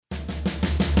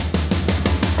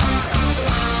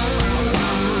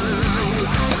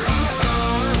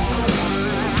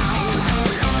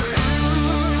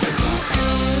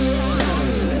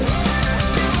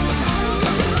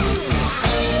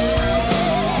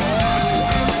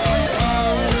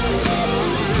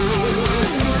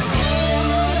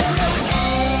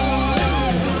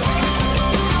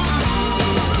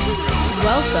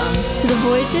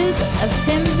Voyages of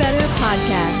Tim Vedder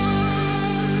podcast.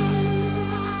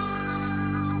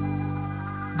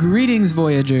 Greetings,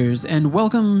 Voyagers, and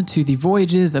welcome to the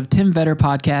Voyages of Tim Vedder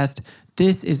podcast.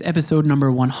 This is episode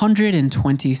number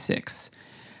 126.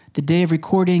 The day of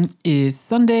recording is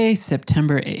Sunday,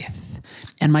 September 8th,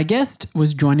 and my guest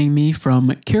was joining me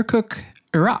from Kirkuk,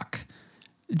 Iraq.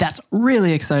 That's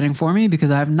really exciting for me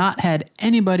because I have not had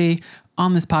anybody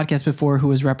on this podcast before who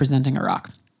was representing Iraq.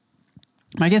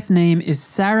 My guest's name is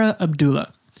Sara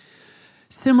Abdullah.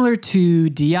 Similar to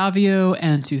Diavio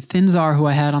and to Thinzar, who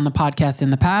I had on the podcast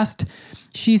in the past,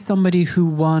 she's somebody who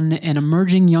won an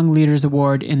Emerging Young Leaders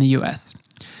Award in the U.S.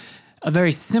 A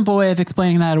very simple way of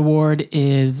explaining that award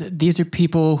is these are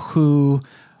people who,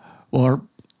 or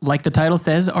like the title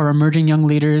says, are emerging young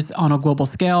leaders on a global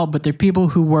scale, but they're people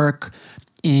who work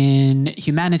in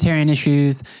humanitarian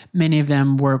issues. Many of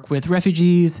them work with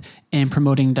refugees in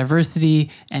promoting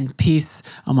diversity and peace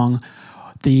among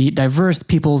the diverse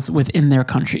peoples within their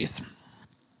countries.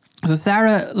 So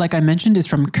Sara, like I mentioned, is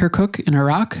from Kirkuk in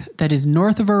Iraq. That is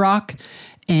north of Iraq,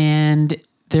 and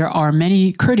there are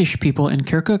many Kurdish people in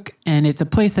Kirkuk, and it's a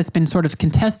place that's been sort of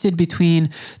contested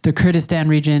between the Kurdistan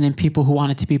region and people who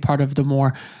want it to be part of the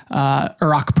more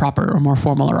Iraq proper or more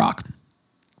formal Iraq.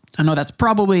 I know that's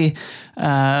probably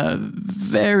a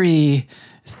very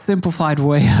simplified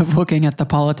way of looking at the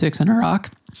politics in Iraq,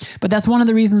 but that's one of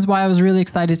the reasons why I was really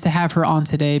excited to have her on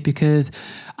today, because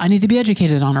I need to be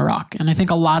educated on Iraq, and I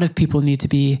think a lot of people need to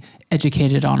be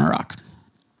educated on Iraq.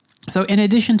 So in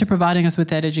addition to providing us with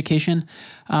that education,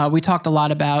 we talked a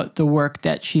lot about the work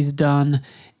that she's done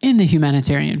in the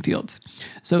humanitarian fields.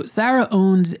 So Sara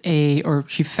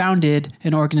she founded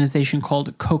an organization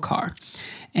called KOKAR.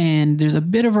 And there's a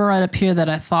bit of a write-up here that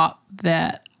I thought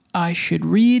that I should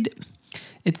read.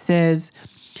 It says,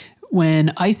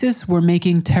 when ISIS were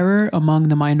making terror among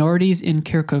the minorities in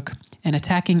Kirkuk and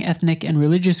attacking ethnic and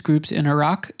religious groups in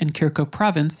Iraq and Kirkuk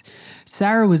province,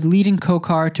 Sara was leading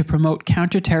KOKAR to promote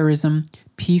counterterrorism,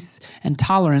 peace, and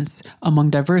tolerance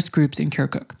among diverse groups in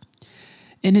Kirkuk.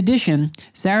 In addition,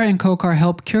 Sara and KOKAR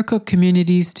help Kirkuk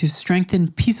communities to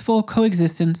strengthen peaceful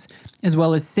coexistence as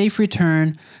well as safe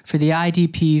return for the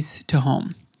IDPs to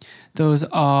home. Those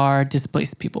are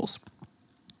displaced peoples.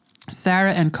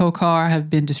 Sara and KOKAR have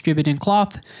been distributing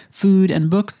cloth, food, and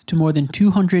books to more than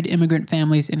 200 immigrant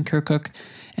families in Kirkuk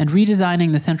and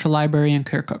redesigning the Central Library in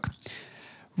Kirkuk.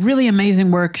 Really amazing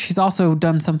work. She's also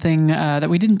done something that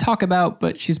we didn't talk about,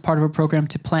 but she's part of a program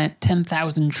to plant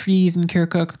 10,000 trees in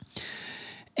Kirkuk.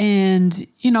 And,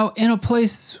 in a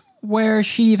place where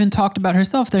she even talked about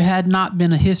herself, there had not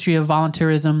been a history of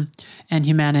volunteerism and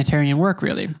humanitarian work,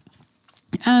 really.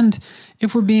 And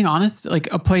if we're being honest,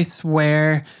 like a place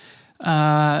where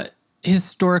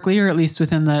historically, or at least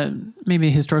within maybe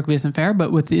historically isn't fair,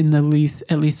 but within at least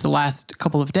the last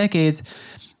couple of decades,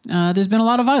 there's been a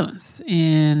lot of violence.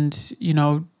 And,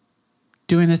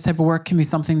 doing this type of work can be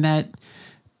something that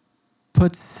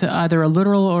puts either a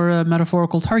literal or a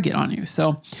metaphorical target on you.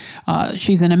 So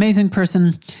she's an amazing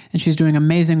person, and she's doing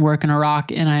amazing work in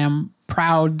Iraq, and I am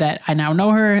proud that I now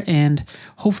know her and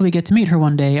hopefully get to meet her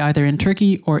one day, either in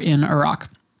Turkey or in Iraq.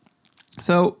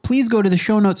 So please go to the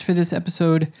show notes for this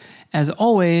episode, as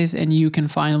always, and you can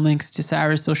find links to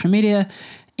Sara's social media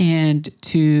and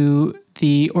to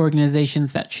the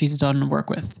organizations that she's done work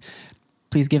with.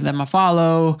 Please give them a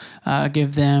follow,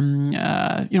 give them,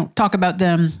 talk about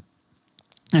them,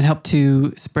 and help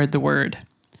to spread the word.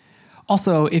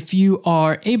 Also, if you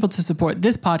are able to support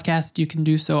this podcast, you can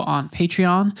do so on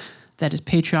Patreon. That is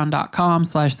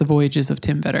patreon.com/The Voyages of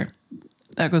Tim Vedder.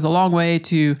 That goes a long way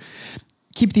to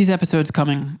keep these episodes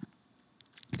coming.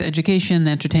 The education,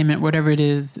 the entertainment, whatever it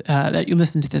is that you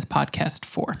listen to this podcast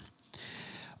for.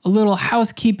 A little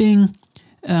housekeeping.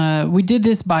 We did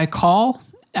this by call.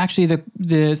 Actually,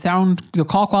 the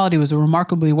call quality was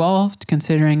remarkably well,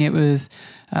 considering it was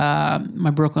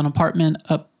my Brooklyn apartment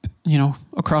up,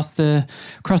 across the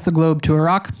globe to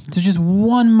Iraq. There's just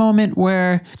one moment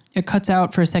where it cuts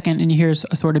out for a second and you hear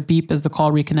a sort of beep as the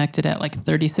call reconnected at like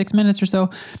 36 minutes or so,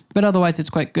 but otherwise it's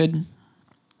quite good.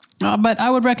 But I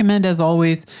would recommend, as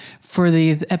always, for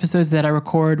these episodes that I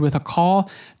record with a call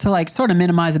to sort of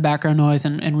minimize the background noise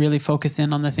and really focus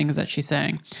in on the things that she's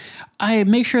saying. I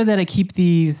make sure that I keep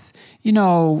these,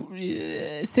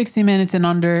 60 minutes and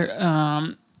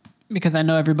under, because I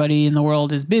know everybody in the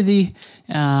world is busy,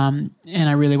 and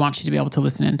I really want you to be able to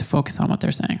listen in to focus on what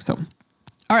they're saying. So,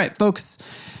 all right, folks,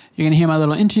 you're going to hear my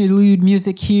little interlude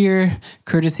music here,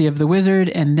 courtesy of the Wizard,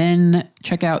 and then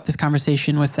check out this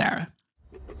conversation with Sara.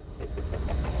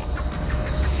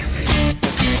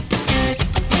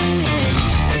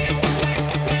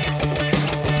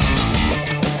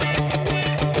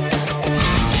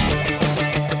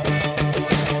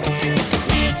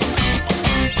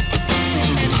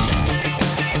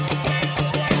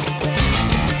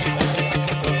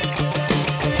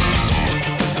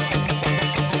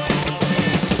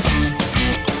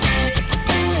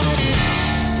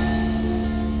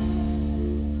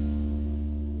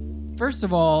 first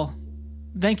of all,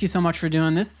 thank you so much for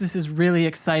doing this. This is really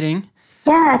exciting.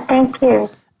 Yeah, thank you.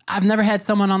 I've never had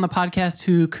someone on the podcast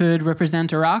who could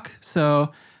represent Iraq.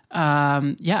 So,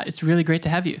 it's really great to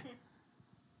have you.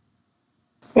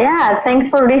 Yeah, thanks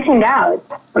for reaching out.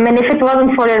 I mean, if it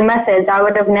wasn't for your message, I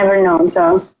would have never known.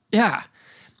 So yeah.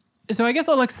 So I guess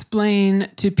I'll explain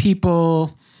to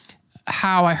people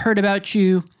how I heard about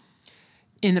you.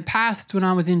 In the past, when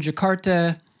I was in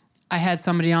Jakarta, I had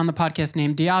somebody on the podcast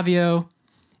named Diavio.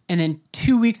 And then about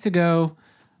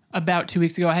 2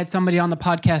 weeks ago, I had somebody on the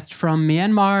podcast from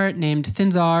Myanmar named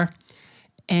Thinzar.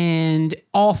 And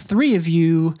all three of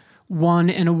you won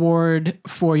an award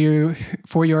for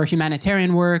your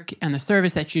humanitarian work and the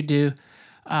service that you do.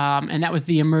 And that was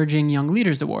the Emerging Young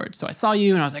Leaders Award. So I saw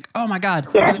you and I was like, oh my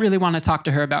God, I really want to talk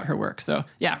to her about her work. So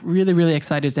yeah, really, really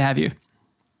excited to have you.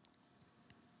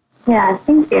 yeah,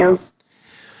 thank you.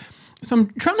 So I'm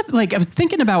trying to I was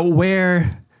thinking about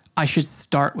where I should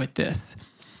start with this.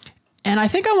 And I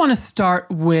think I want to start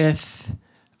with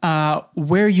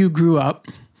where you grew up,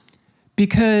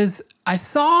 because I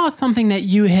saw something that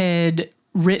you had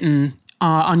written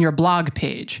on your blog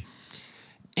page.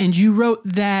 And you wrote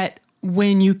that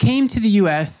when you came to the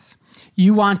U.S.,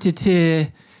 you wanted to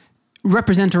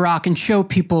represent Iraq and show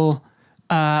people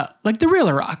the real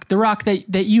Iraq, the Iraq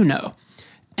that you know.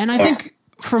 And I think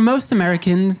for most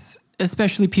Americans,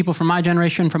 especially people from my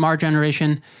generation, from our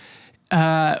generation,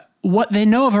 what they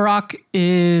know of Iraq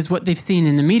is what they've seen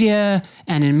in the media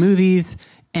and in movies,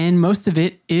 and most of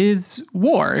it is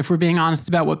war, if we're being honest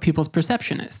about what people's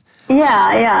perception is.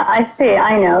 Yeah, I see,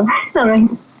 I know.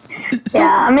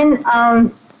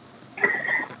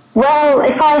 Well,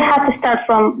 if I had to start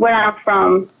from where I'm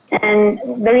from, and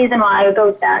the reason why I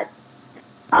wrote that.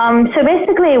 So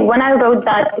basically, when I wrote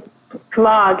that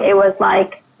blog, it was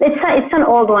like, it's an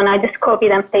old one. I just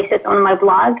copied and pasted on my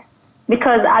blog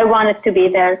because I wanted to be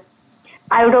there.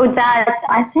 I wrote that,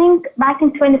 I think, back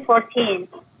in 2014.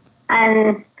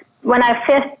 And when I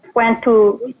first went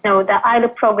to, the ILO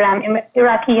program,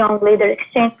 Iraqi Young Leader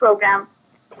Exchange Program,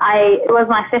 it was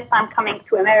my first time coming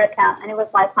to America, and it was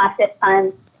like my first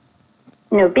time,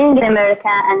 being in America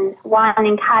and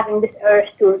having this urge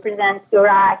to represent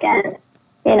Iraq, and,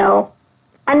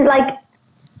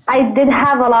 I did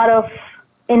have a lot of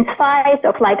insights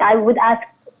of I would ask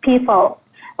people,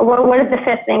 what is the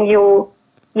first thing you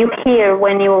hear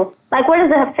when you, what is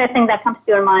the first thing that comes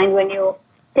to your mind when you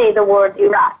say the word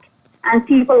Iraq? And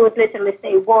people would literally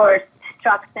say wars,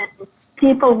 destruction,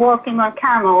 people walking on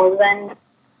camels, and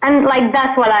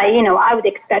that's what I would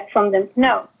expect from them to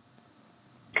know.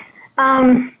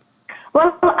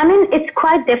 It's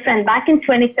quite different. Back in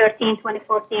 2013,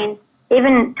 2014,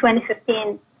 even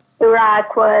 2015,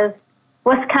 Iraq was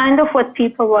kind of what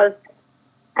people was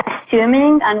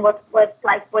assuming and what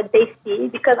they see.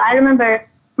 Because I remember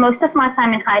most of my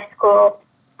time in high school,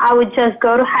 I would just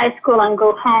go to high school and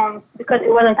go home because it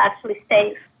wasn't actually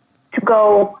safe to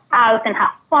go out and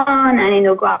have fun and,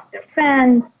 go out with your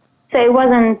friends. So what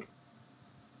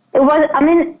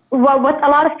a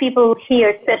lot of people hear,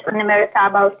 especially in America,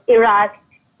 about Iraq,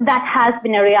 that has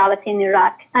been a reality in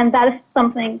Iraq. And that is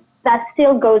something that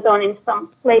still goes on in some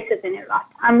places in Iraq.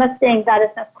 I'm not saying that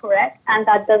is not correct and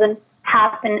that doesn't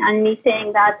happen, and me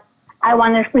saying that I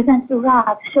want to represent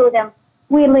Iraq, show them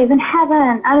we live in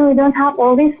heaven and we don't have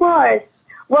all these wars.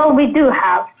 Well, we do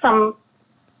have,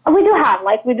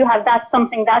 that's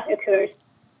something that occurs.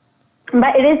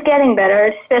 But it is getting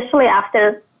better, especially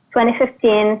after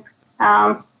 2015,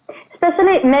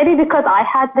 especially maybe because I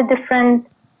had the different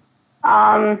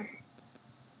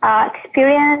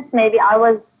experience. Maybe I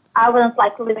wasn't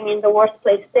living in the worst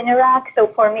place in Iraq, so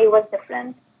for me it was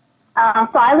different.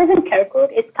 So I live in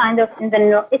Kirkuk. It's kind of in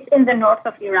the north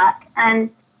of Iraq, and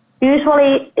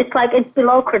usually it's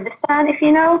below Kurdistan, if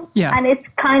you know. Yeah. And it's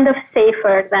kind of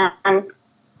safer than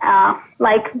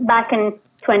back in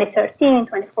 2013,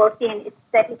 2014. It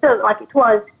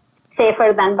was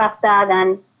safer than Baghdad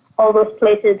and all those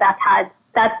places that have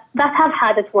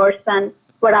had it worse than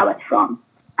where I was from.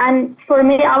 And for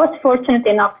me, I was fortunate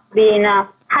enough to be in a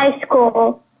high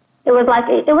school. It was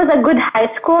a good high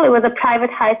school. It was a private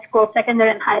high school,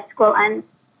 secondary and high school, and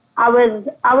I was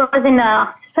in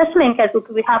especially in Kirkuk,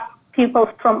 we have people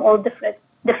from all different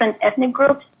ethnic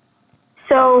groups.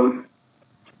 So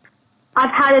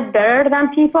I've had it better than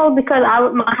people because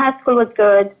my high school was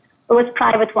good. It was a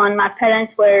private one. My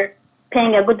parents were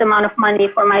paying a good amount of money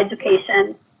for my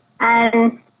education.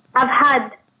 And I've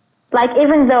had,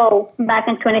 even though back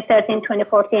in 2013,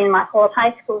 2014, my whole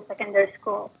high school, secondary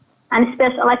school, and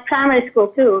especially primary school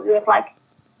too, it was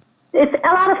it's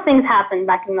a lot of things happened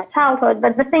back in my childhood.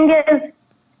 But the thing is,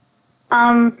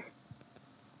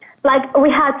 like we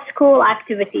had school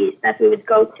activities that we would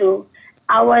go to.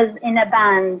 I was in a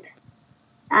band,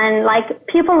 and like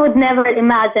people would never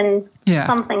imagine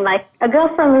something like a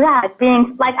girl from Iraq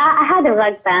being like, I had a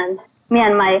Iraq band, me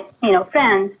and my,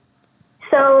 friends.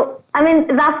 So, I mean,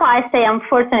 that's why I say I'm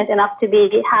fortunate enough to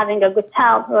be having a good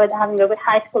childhood, having a good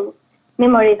high school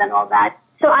memories and all that.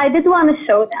 So I did want to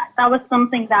show that. That was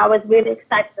something that I was really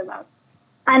excited about.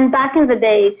 And back in the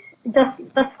days,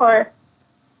 just for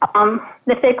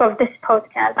the sake of this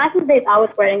podcast, back in the days I was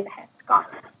wearing the headscarf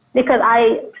because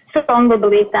I strongly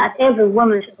believe that every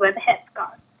woman should wear the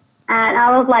headscarf. And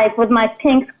I was like with my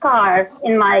pink scarf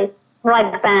in my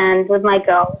rock band with my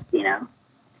girls,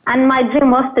 And my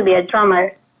dream was to be a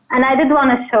drummer. And I did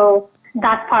want to show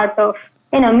that part of,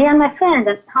 me and my friends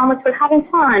and how much we're having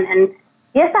fun. And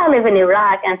yes, I live in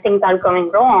Iraq and things are going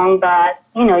wrong, but,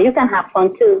 you can have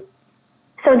fun too.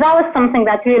 So that was something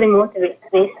that really motivated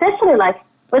me, especially like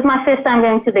with my first time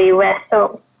going to the U.S.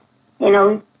 So,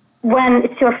 when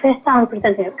it's your first time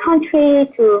representing a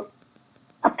country to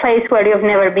a place where you've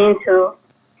never been to,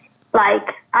 like,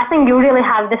 I think you really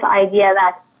have this idea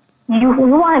that you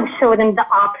want to show them the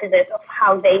opposite of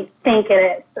how they think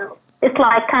it is. So it's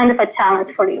like kind of a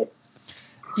challenge for you.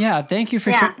 Yeah, thank you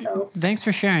for thanks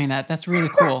for sharing that. That's really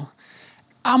cool.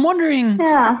 I'm wondering,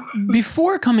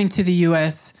 before coming to the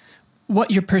U.S.,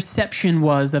 what your perception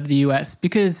was of the U.S.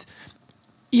 because,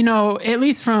 at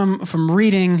least from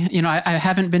reading, I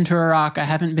haven't been to Iraq, I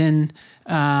haven't been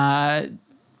to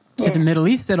the Middle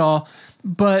East at all,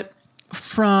 but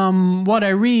from what I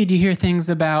read, you hear things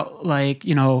about like,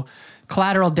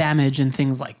 collateral damage and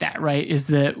things like that, right? Is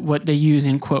what they use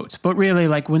in quotes. But really,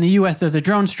 like when the U.S. does a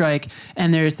drone strike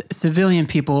and there's civilian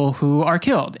people who are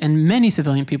killed and many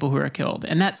civilian people who are killed.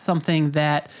 And that's something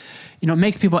that,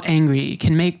 makes people angry,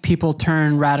 can make people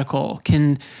turn radical,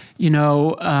 can,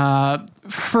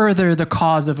 further the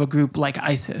cause of a group like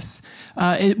ISIS.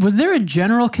 Was there a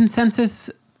general consensus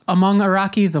among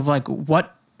Iraqis of like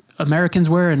what Americans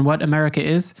were and what America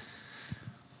is?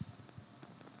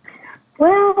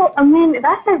 Well, I mean,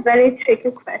 that's a very tricky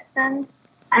question.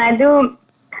 And I do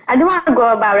want to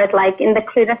go about it like in the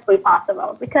clearest way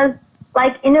possible because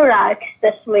like in Iraq,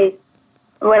 especially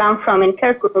where I'm from in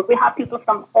Kirkuk, we have people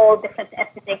from all different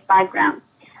ethnic backgrounds.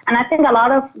 And I think a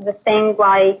lot of the thing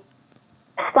why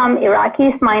some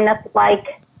Iraqis might not like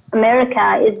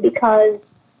America is because,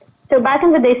 so back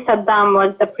in the day, Saddam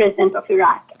was the president of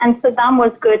Iraq. And Saddam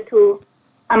was good to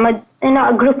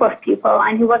a group of people,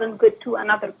 and he wasn't good to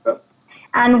another group.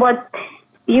 And what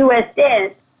the U.S.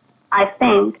 did, I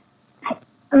think,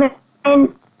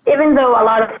 and even though a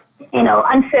lot of,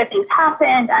 unfair things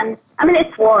happened, and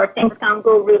it's war, things can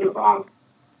go really wrong.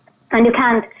 And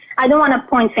I don't want to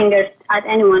point fingers at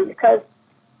anyone because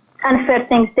unfair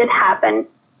things did happen.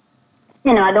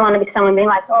 I don't want to be someone being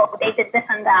like, oh, they did this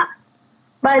and that.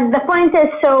 But the point is,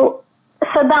 so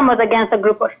Saddam was against a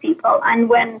group of people. And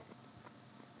when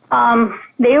the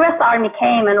U.S. Army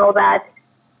came and all that,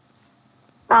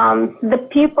 the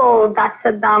people that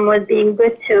Saddam was being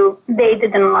good to, they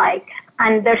didn't like.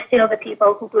 And they're still the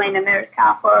people who blame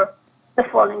America for the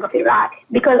falling of Iraq.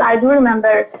 Because I do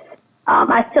remember,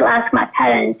 I still ask my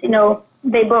parents,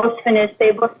 they both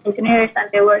engineers and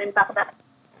they were in Baghdad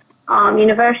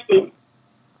University.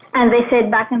 And they said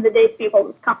back in the days, people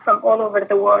would come from all over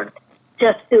the world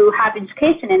just to have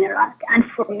education in Iraq. And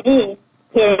for me,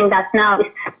 hearing that now,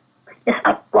 it's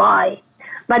like, why?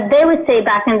 But they would say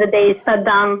back in the days,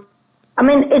 Saddam,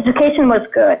 education was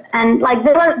good. And like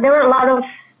there were a lot of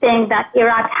things that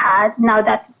Iraq had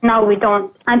now we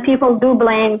don't. And people do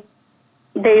blame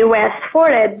the U.S. for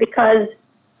it because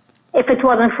if it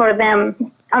wasn't for them,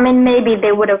 maybe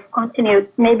they would have continued,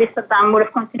 maybe Saddam would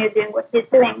have continued doing what he's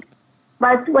doing.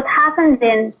 But what happened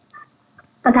when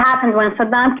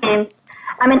Saddam came,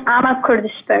 I'm a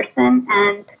Kurdish person,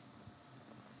 and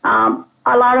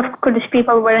a lot of Kurdish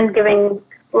people weren't given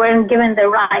the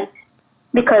right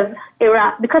because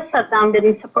Saddam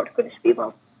didn't support Kurdish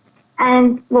people.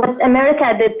 And what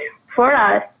America did for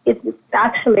us is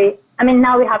actually,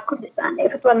 now we have Kurdistan.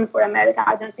 If it wasn't for America,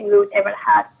 I don't think we would ever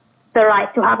have the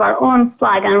right to have our own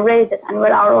flag and raise it and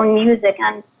wear our own music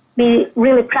and be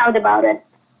really proud about it.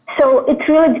 So it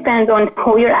really depends on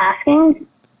who you're asking,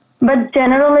 but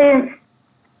generally,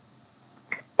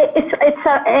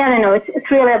 it's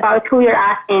really about who you're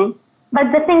asking.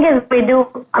 But the thing is, we do.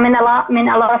 A lot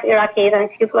of Iraqis and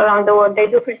people around the world, they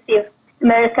do perceive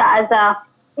America as a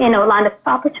land of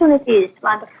opportunities,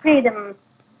 land of freedom,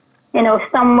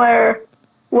 somewhere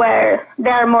where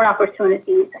there are more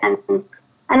opportunities, and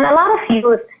a lot of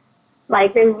youth,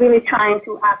 like they're really trying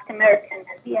to act American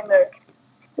and be American,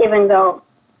 even though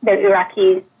they're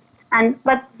Iraqis.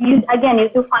 But you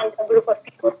do find a group of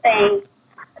people saying,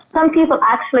 some people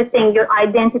actually think your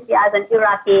identity as an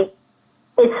Iraqi,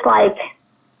 it's like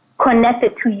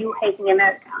connected to you hating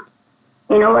America.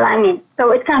 You know what I mean?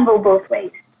 So it can go both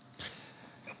ways.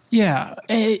 Yeah.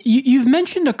 You've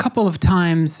mentioned a couple of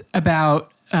times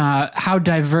about how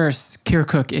diverse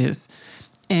Kirkuk is.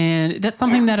 And that's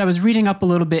something that I was reading up a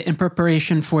little bit in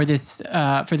preparation for this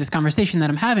conversation that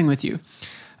I'm having with you.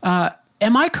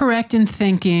 Am I correct in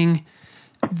thinking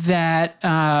that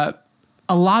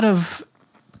a lot of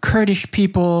Kurdish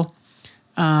people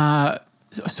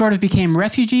sort of became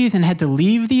refugees and had to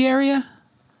leave the area?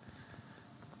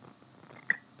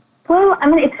 Well, I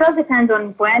mean, it all depends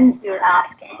on when you're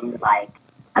asking.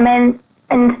 And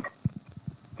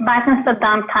back in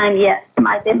Saddam time, yes.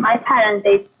 My parents,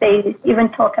 they even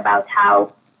talk about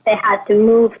how they had to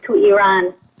move to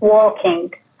Iran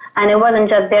walking. And it wasn't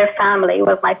just their family. It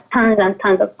was like tons and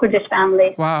tons of Kurdish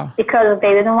families. Wow. Because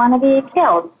they didn't want to be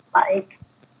killed.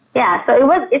 Yeah, so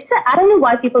I don't know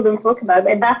why people don't talk about it,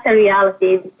 but that's a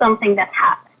reality. It's something that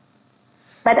happened.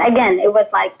 But again, it was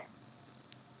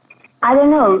I don't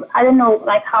know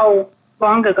how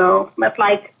long ago, but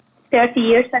 30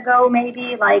 years ago,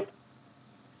 maybe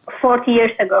 40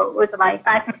 years ago. It was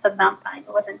back in Saddam time.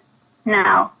 It wasn't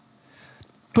now.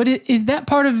 But is that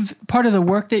part of the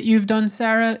work that you've done,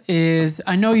 Sara?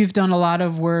 I know you've done a lot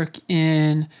of work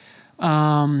in,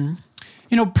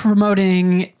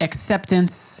 promoting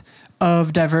acceptance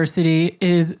of diversity.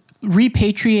 Is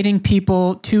repatriating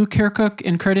people to Kirkuk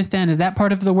in Kurdistan, is that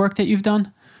part of the work that you've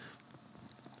done?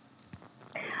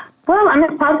 Well,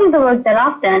 part of the work that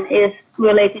I've done is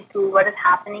related to what is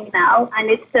happening now. And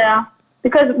it's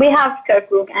because we have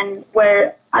Kirkuk, and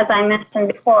where, as I mentioned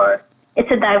before, it's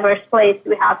a diverse place.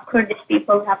 We have Kurdish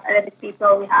people, we have Arabic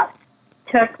people, we have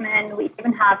Turkmen, we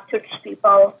even have Turkish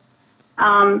people.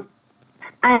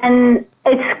 And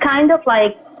it's kind of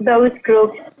like those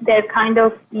groups, they're kind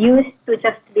of used to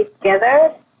just be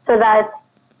together so that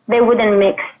they wouldn't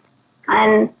mix.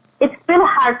 And it's really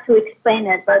hard to explain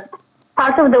it, but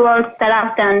part of the work that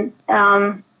I've done,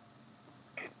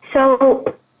 so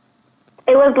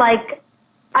it was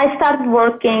I started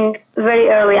working very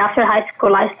early after high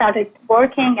school. I started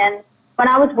working, and when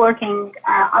I was working,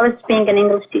 I was being an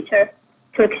English teacher,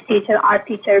 Turkish teacher, art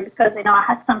teacher, because I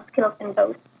had some skills in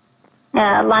those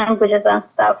languages and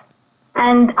stuff.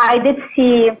 And I could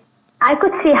see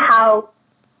how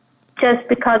just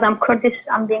because I'm Kurdish,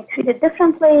 I'm being treated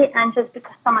differently, and just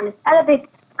because someone is Arabic,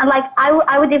 and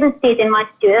I would even see it in my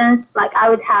students. I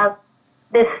would have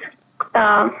this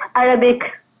Arabic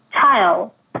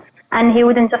child, and he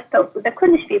wouldn't just talk to the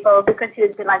Kurdish people because he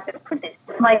would be they're Kurdish.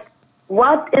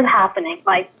 What is happening?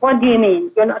 What do you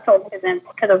mean? You're not talking to them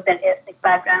because of their ethnic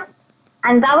background.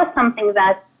 And that was something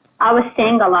that I was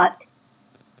saying a lot.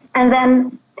 And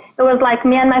then it was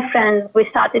me and my friends, we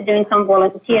started doing some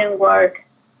volunteering work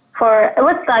it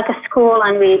was a school,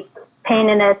 and we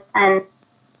painted it, and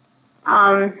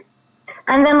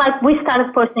then we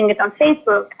started posting it on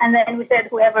Facebook, and then we said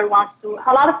whoever wants to.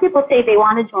 A lot of people say they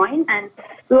want to join, and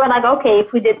we were okay,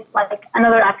 if we did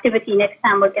another activity next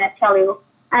time, we're gonna tell you.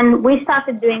 And we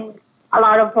started doing a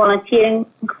lot of volunteering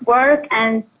work,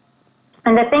 and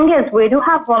the thing is, we do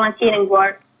have volunteering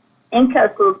work in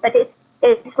Kirkuk, but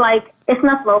it's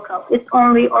not local. It's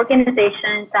only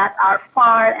organizations that are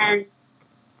far, and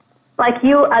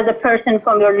you as a person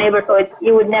from your neighborhood,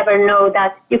 you would never know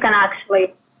that you can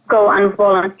actually go and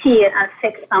volunteer and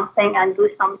fix something and do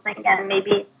something, and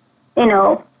maybe,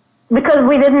 because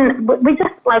we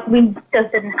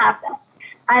just didn't have them.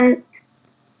 And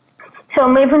so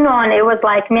moving on, it was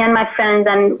me and my friends,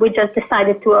 and we just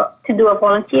decided to do a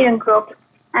volunteering group,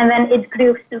 and then it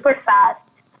grew super fast.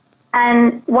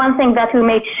 And one thing that we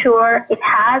make sure it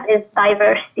has is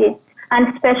diversity, and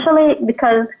especially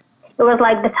because it was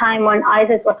the time when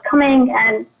ISIS was coming,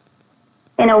 and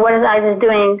what is ISIS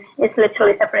doing? It's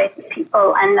literally separating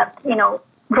people and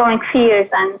growing fears,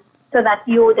 and so that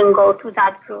you wouldn't go to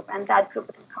that group and that group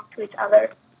wouldn't come to each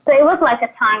other. So it was a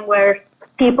time where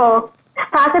people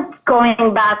started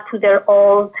going back to their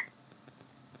old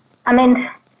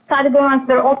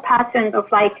patterns of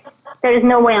there is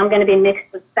no way I'm going to be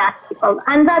mixed with that people.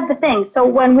 And that's the thing. So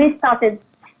when we started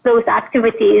those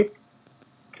activities,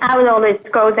 I would always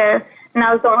go there, and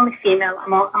I was the only female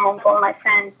among all my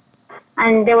friends.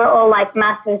 And they were all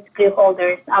master's degree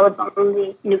holders. I was the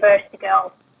only university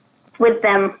girl with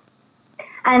them.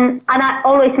 And I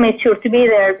always made sure to be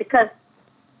there because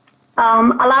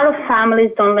a lot of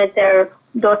families don't let their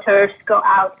daughters go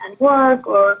out and work,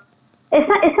 or it's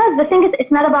not the thing is,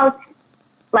 it's not about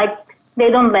they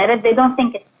don't let it. They don't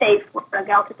think it's safe for a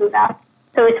girl to do that.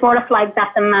 So it's more of like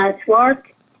that's a man's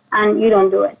work and you don't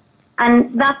do it.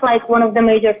 And that's like one of the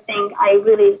major things I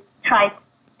really try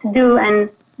to do and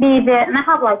be there. And I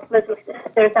have like little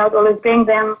sisters. I would always bring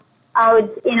them. I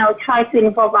would, try to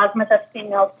involve as much as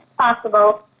females as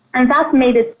possible. And that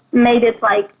made it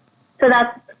like, so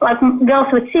that like girls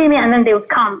would see me and then they would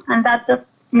come. And that just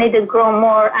made it grow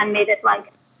more and made it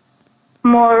like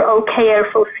more okayer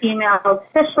for females,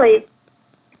 especially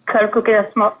Kirkuk is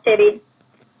a small city.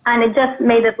 And it just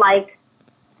made it like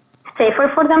safer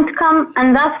for them to come.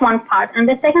 And that's one part. And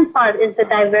the second part is the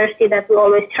diversity that we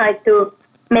always try to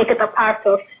make it a part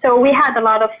of. So we had a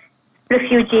lot of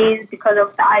refugees because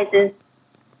of the ISIS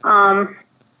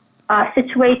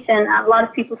situation. A lot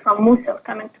of people from Mosul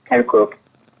coming to Kirkuk.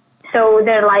 So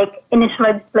they're like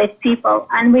initially displaced people.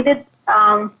 And we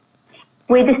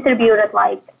distributed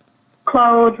like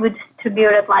clothes, we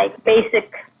distributed like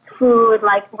basic food,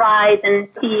 like rice and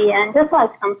tea and just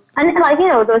like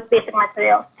those basic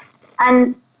materials.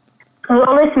 And we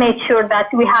always made sure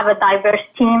that we have a diverse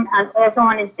team and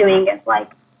everyone is doing it.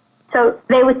 So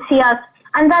they would see us,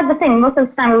 and that's the thing, most of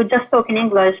the time we would just talk in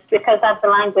English because that's the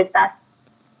language that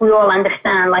we all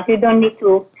understand. Like you don't need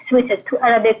to switch it to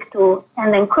Arabic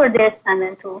and then Kurdish and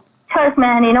then to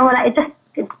Turkmen, it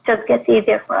just gets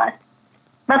easier for us.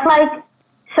 But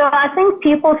so I think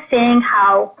people seeing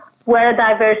how we're a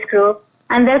diverse group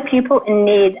and there are people in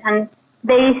need and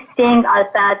they seeing us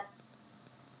that,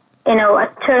 a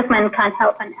Turkmen can't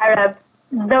help an Arab,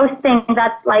 those things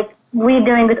that we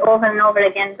doing it over and over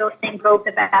again, those things broke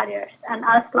the barriers. And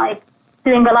us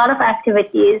doing a lot of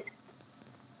activities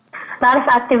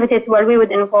where we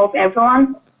would involve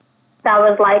everyone, that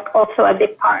was also a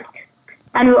big part.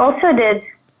 And we also did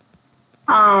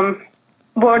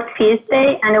World Peace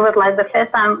Day, and it was the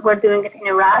first time we're doing it in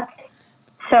Iraq.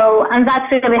 So, and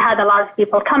that really had a lot of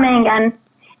people coming, and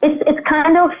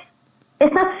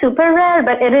it's not super rare,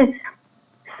 but it is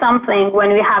something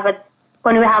when we have a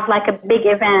big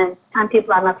event and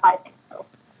people are not fighting. So,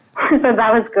 so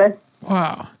that was good.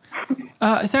 Wow.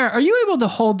 Sara, are you able to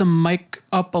hold the mic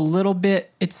up a little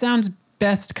bit? It sounds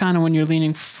best kind of when you're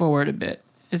leaning forward a bit.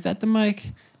 Is that the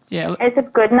mic? Yeah. Is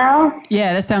it good now?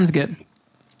 Yeah, that sounds good.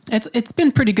 It's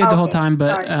been pretty good the whole time,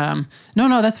 but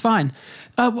no, that's fine.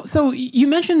 So you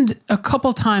mentioned a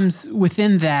couple times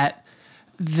within that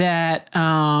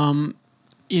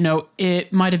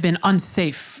it might have been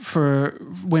unsafe for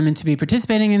women to be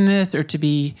participating in this or to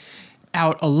be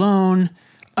out alone.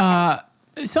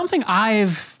 Something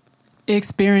I've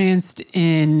experienced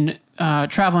in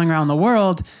traveling around the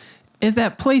world is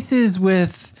that places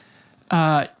with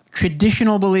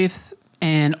traditional beliefs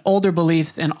and older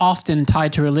beliefs and often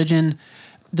tied to religion,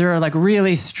 there are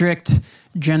really strict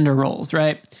gender roles,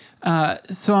 right?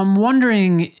 So I'm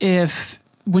wondering if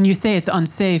when you say it's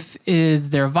unsafe,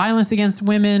 is there violence against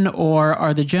women or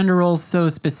are the gender roles so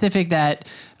specific that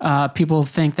people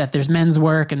think that there's men's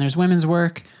work and there's women's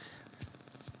work?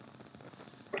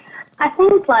 I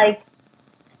think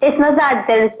it's not that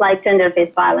there's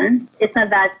gender-based violence. It's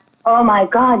not that, oh my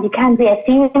God, you can't be a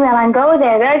female and go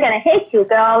there. They're going to hate you,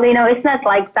 girl. It's not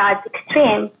that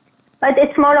extreme. But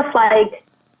it's more of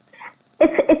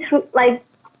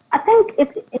I think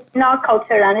it's in our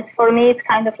culture, and for me, it's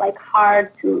kind of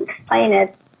hard to explain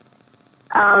it.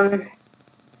 But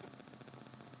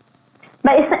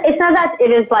it's not that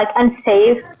it is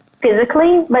unsafe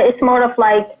physically, but it's more of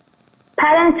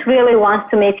parents really want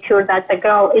to make sure that the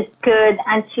girl is good,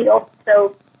 and she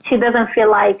doesn't feel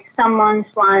like someone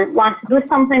wants to do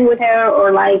something with her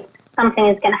or something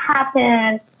is going to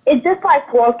happen. It's just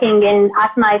walking in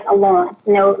at night alone,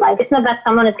 it's not that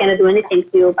someone is going to do anything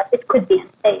to you, but it could be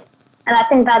unsafe. And I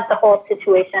think that's the whole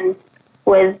situation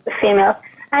with the females.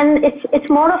 And it's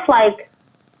more of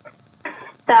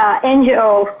the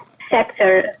NGO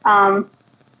sector,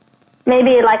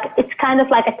 maybe it's kind of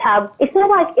a taboo. It's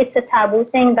not it's a taboo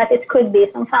thing, but it could be.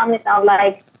 Some families are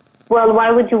well,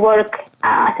 why would you work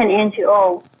at an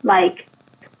NGO?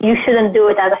 You shouldn't do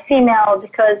it as a female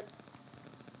because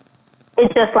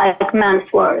it's just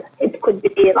man's work. It could be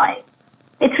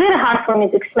it's really hard for me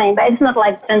to explain, but it's not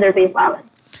gender-based violence.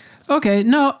 Okay,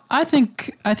 no, I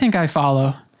think I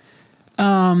follow.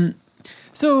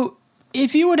 So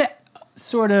if you were to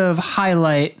sort of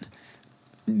highlight,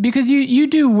 because you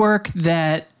do work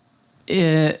that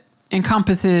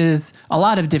encompasses a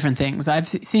lot of different things. I've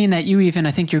seen that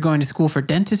I think you're going to school for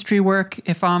dentistry work,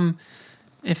 if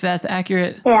that's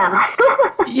accurate. Yeah.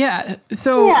 Yeah.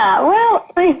 So. Yeah. Well,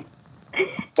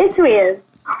 it's weird.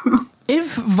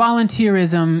 If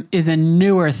volunteerism is a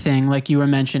newer thing, like you were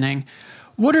mentioning,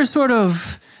 what are sort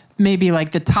of maybe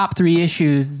the top 3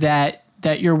 issues that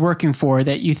that you're working for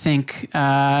that you think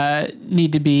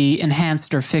need to be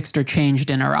enhanced or fixed or changed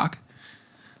in Iraq?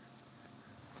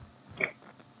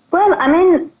 Well, I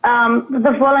mean,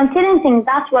 the volunteering thing,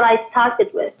 that's what I started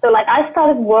with. So, like, I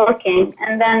started working,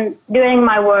 and then during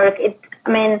my work, it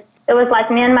was like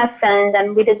me and my friend,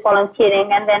 and we did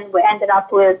volunteering, and then we ended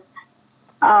up with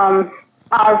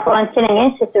our volunteering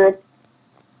institute.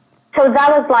 So that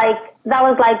was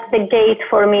like the gate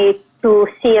for me to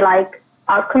see, like,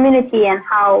 our community and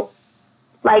how,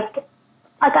 like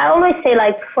I always say,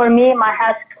 like, for me, my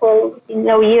high school,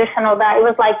 years and all that, it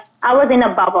was like I was in a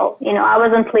bubble. I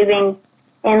wasn't living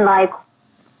in, like,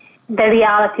 the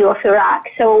reality of Iraq.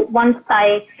 So once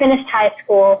I finished high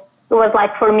school, it was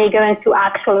like for me going to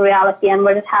actual reality and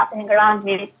what is happening around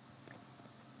me.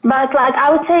 But, like,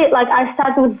 I would say, like, I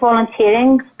started with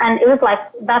volunteering, and it was like,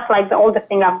 that's like the oldest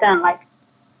thing I've done. Like,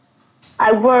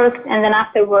 I worked, and then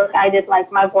after work, I did,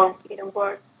 like, my volunteering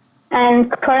work.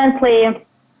 And currently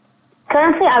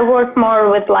I work more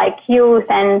with, like, youth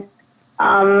and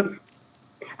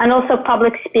also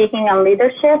public speaking and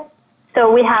leadership.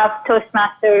 So we have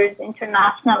Toastmasters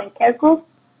International in Kirkuk,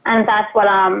 and that's what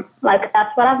I'm like.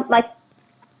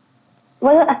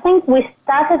 Well, I think we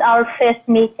started our first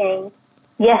meeting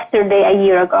yesterday, a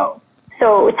year ago.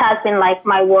 So it has been, like,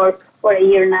 my work for a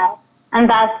year now, and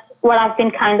that's what I've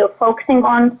been kind of focusing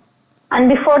on. And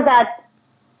before that,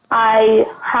 I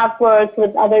have worked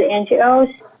with other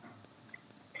NGOs.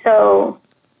 So,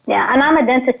 yeah, and I'm a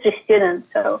dentistry student,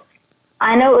 so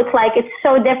I know it's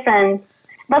so different.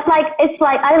 But, like, it's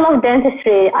like I love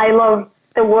dentistry, I love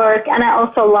the work, and I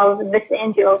also love this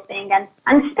NGO thing, and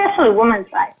especially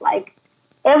women's rights. Like,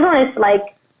 everyone is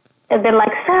like, they're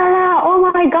like, Sara, oh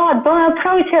my God, don't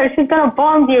approach her, she's going to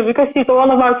bomb you because she's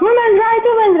all about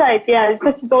women's rights. Yeah,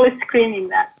 because she's always screaming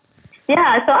that.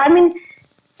 Yeah, so I mean,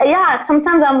 yeah,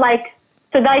 sometimes I'm like,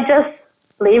 should I just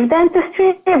leave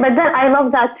dentistry? But then I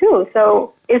love that too.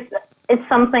 So it's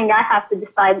something I have to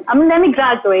decide. Let me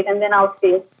graduate and then I'll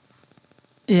see.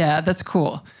 Yeah, that's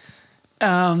cool.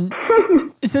 So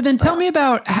then tell me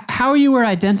about how you were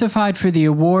identified for the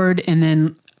award, and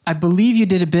then I believe you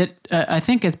did a bit, I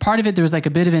think as part of it, there was like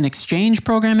a bit of an exchange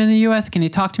program in the U.S. Can you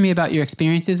talk to me about your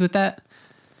experiences with that?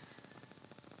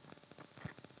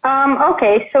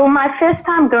 Okay, so my first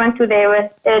time going to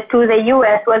the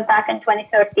U.S. was back in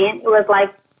 2013. It was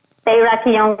like the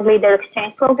Iraqi Young Leader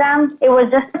Exchange Program. It was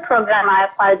just a program I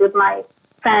applied with my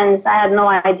friends. I had no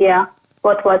idea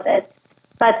what was it.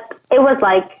 But it was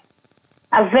like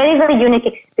a very, very unique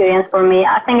experience for me.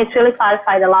 I think it's really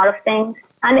clarified a lot of things.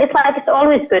 And it's like, it's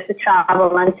always good to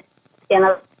travel and see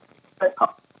another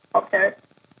culture.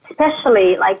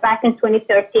 Especially, like, back in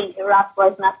 2013, Iraq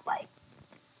was not like...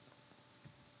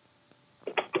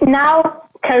 Now,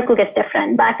 Kirkuk is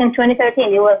different. Back in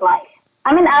 2013, it was like...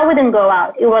 I wouldn't go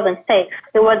out. It wasn't safe.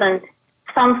 It wasn't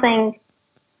something...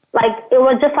 Like, it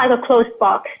was just like a closed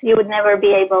box. You would never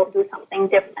be able to do something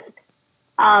different.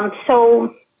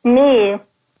 So, me,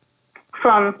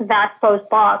 from that closed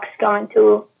box, going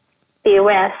to the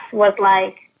U.S. was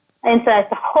like, into a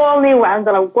whole new world.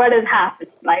 Like, what is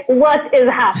happening? Like, what is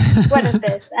happening? What is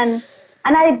this? And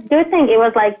I do think it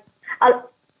was like, I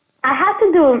had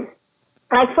to do,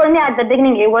 like, for me at the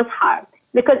beginning, it was hard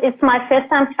because it's my first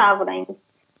time traveling.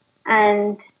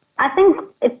 And I think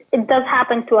it does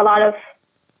happen to a lot of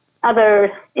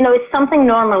other, it's something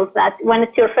normal that when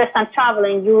it's your first time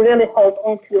traveling, you really hold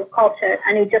on to your culture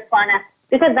and you just want to,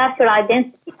 because that's your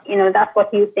identity, that's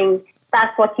what you think,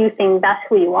 that's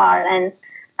who you are and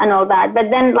all that. But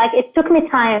then, like, it took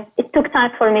time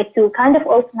for me to kind of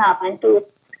open up and to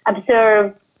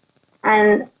observe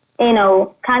and,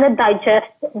 kind of digest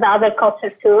the other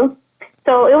culture too.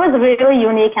 So it was really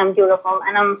unique and beautiful.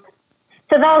 And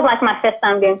so that was like my first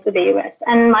time going to the U.S.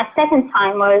 And my second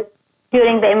time was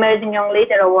during the Emerging Young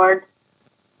Leader Award.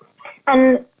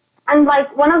 And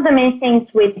like, one of the main things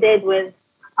we did with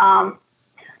our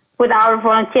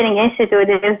volunteering institute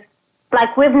is,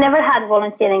 like, we've never had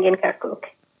volunteering in Kirkuk.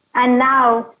 And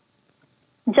now,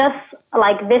 just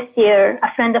like this year,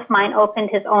 a friend of mine opened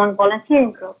his own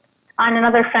volunteering group. And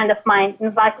another friend of mine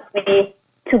invited me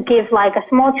to give, like, a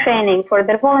small training for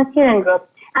their volunteering group.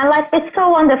 And, like, it's so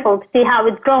wonderful to see how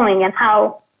it's growing and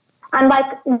how, and,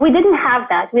 like, we didn't have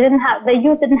that. The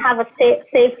youth didn't have a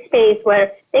safe space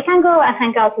where they can go and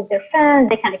hang out with their friends,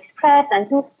 they can express and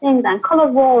do things and color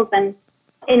walls and,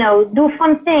 do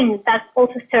fun things. That's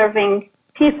also serving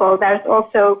people. There's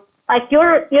also, like,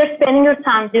 you're spending your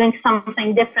time doing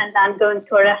something different than going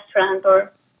to a restaurant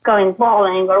or going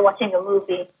bowling or watching a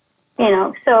movie,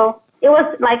 So it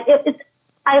was like,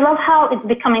 I love how it's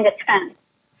becoming a trend.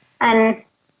 And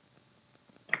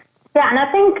Yeah, and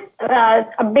I think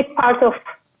a big part of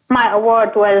my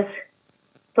award was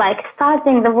like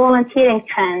starting the volunteering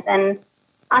trend. And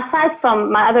aside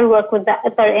from my other work with the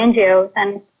other NGOs,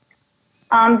 and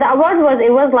the award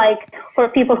was like for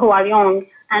people who are young,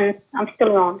 and I'm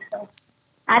still young. So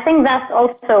I think that's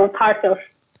also part of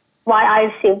why I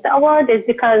received the award is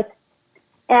because,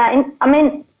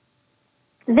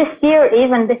 this year,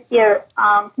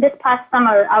 this past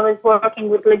summer, I was working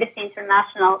with Legacy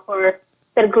International for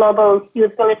their Global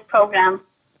Youth Village program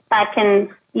back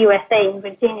in USA, in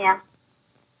Virginia.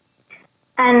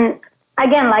 And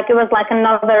again, like it was like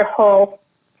another whole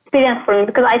experience for me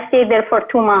because I stayed there for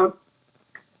 2 months.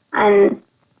 And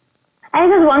it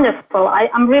was wonderful.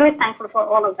 I'm really thankful for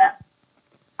all of that.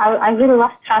 I really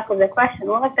lost track of the question.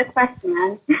 What was the question,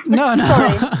 man? No.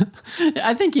 Sorry.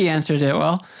 I think you answered it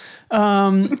well.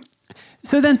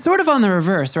 So then sort of on the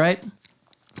reverse, right?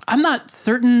 I'm not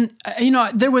certain,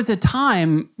 there was a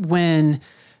time when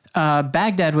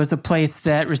Baghdad was a place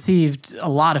that received a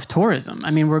lot of tourism. I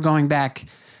mean, we're going back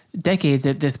decades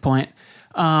at this point.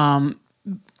 And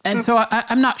so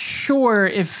I'm not sure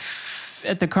if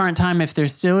at the current time, if there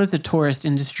still is a tourist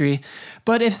industry,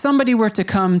 but if somebody were to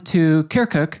come to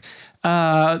Kirkuk,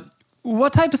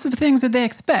 what types of things would they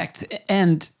expect?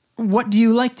 And what do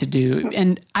you like to do?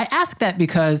 And I ask that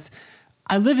because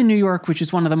I live in New York, which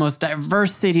is one of the most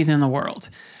diverse cities in the world.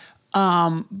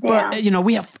 But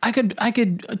I could a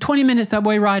 20-minute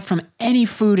subway ride from any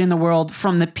food in the world,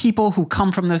 from the people who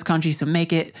come from those countries who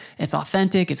make it. It's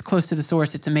authentic. It's close to the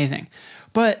source. It's amazing.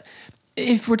 But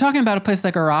if we're talking about a place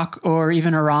like Iraq or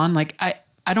even Iran, like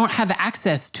I don't have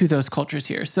access to those cultures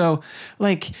here. So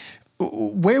like,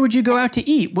 where would you go out to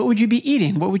eat? What would you be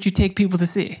eating? What would you take people to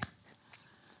see?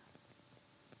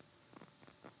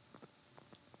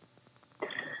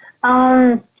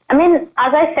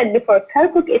 As I said before,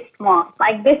 Kirkuk is small.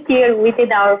 Like this year, we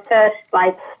did our first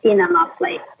cinema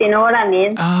place. You know what I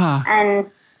mean? And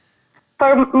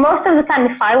for most of the time,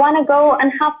 if I want to go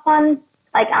and have fun,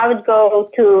 I would go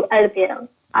to Erbil.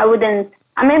 I wouldn't.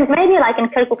 Maybe in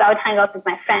Kirkuk, I would hang out with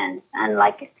my friends. And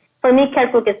for me,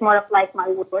 Kirkuk is more of my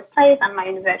workplace and my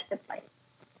university place.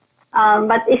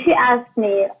 But if you ask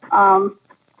me,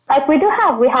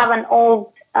 we have an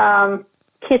old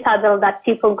citadel that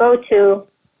people go to.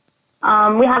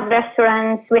 We have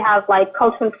restaurants, we have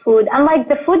cultural food, and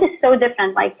the food is so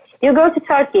different. You go to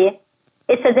Turkey,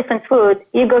 it's a different food.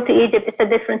 You go to Egypt, it's a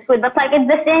different food, but it's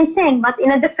the same thing, but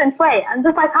in a different way. I'm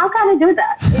just how can I do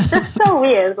that? It's just so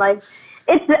weird.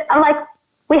 It's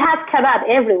we have kebab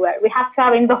everywhere. We have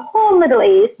kebab in the whole Middle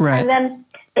East, right. And then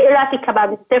the Iraqi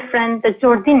kebab is different, the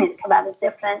Jordanian kebab is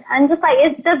different, and just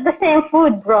it's just the same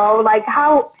food, bro.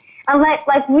 How,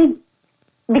 and we.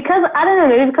 Because, I don't know,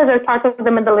 maybe because we're part of the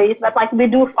Middle East, but we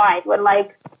do fight. We're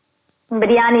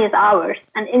biryani is ours.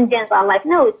 And Indians are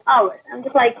no, it's ours. I'm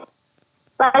just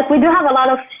we do have a lot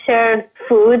of shared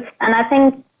foods. And I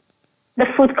think the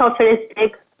food culture is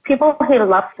big. People here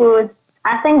love food.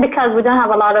 I think because we don't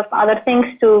have a lot of other things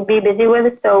to be busy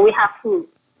with, so we have food.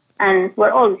 And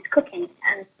we're always cooking.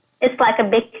 And it's a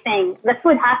big thing. The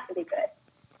food has to be good.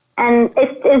 And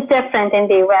it's different in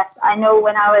the U.S. I know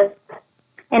when I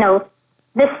was,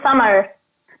 this summer,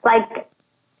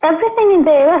 everything in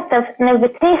the U.S., the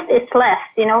taste is less,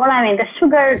 you know what I mean? The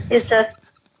sugar is just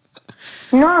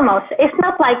normal. It's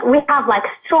not we have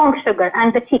strong sugar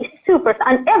and the tea is super,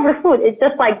 and every food is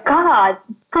just God,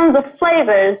 tons of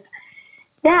flavors.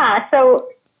 Yeah, so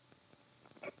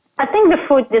I think the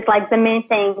food is the main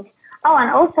thing. Oh, and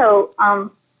also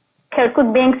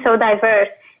Kirkuk being so diverse.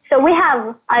 So we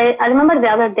have, I remember the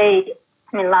other day,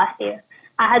 last year,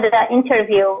 I had an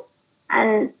interview.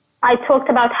 And I talked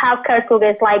about how Kirkuk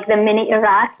is the mini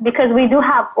Iraq, because we do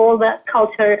have all the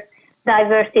culture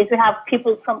diversities. We have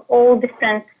people from all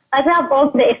different, we have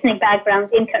all the ethnic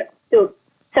backgrounds in Kirkuk too.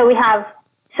 So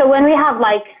when we have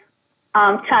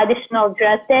traditional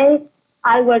dress day,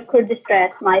 I wear Kurdish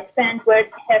dress, my friend wears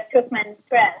her Turkmen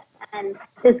dress, and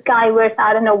this guy wears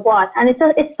I don't know what. And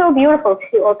it's so beautiful to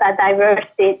see all that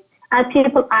diversity and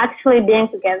people actually being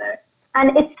together.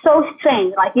 And it's so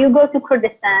strange. You go to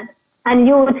Kurdistan, and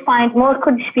you would find more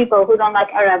Kurdish people who don't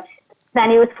like Arabs than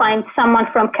you would find someone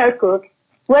from Kirkuk.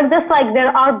 We're just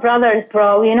there are brothers,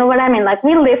 bro. You know what I mean?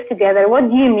 We live together. What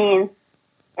do you mean?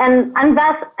 And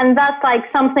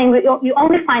that's something you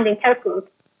only find in Kirkuk.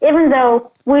 Even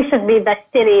though we should be the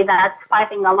city that's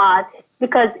fighting a lot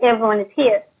because everyone is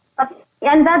here.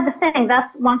 And that's the thing.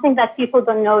 That's one thing that people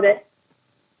don't notice.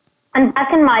 And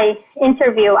back in my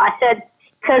interview, I said,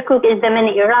 Kirkuk is the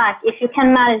mini Iraq. If you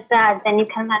can manage that, then you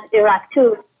can manage Iraq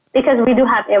too, because we do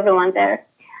have everyone there.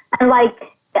 And I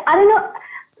don't know,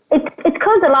 it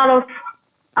caused a lot of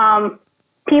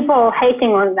people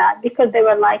hating on that because they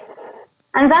were like,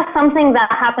 and that's something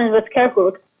that happens with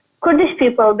Kirkuk. Kurdish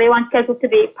people, they want Kirkuk to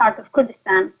be part of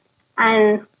Kurdistan,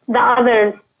 and the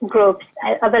other groups,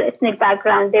 other ethnic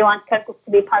backgrounds, they want Kirkuk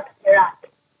to be part of Iraq.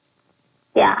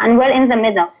 Yeah, and we're in the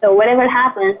middle. So whatever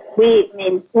happens, we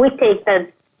take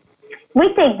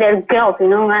their guilt,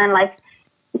 man. Like,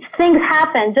 things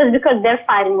happen just because they're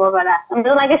fighting over us. And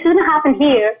they're like, it shouldn't happen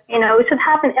here. It should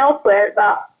happen elsewhere.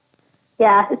 But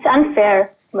yeah, it's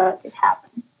unfair, but it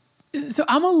happens. So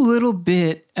I'm a little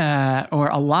bit, or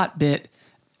a lot bit,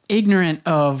 ignorant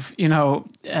of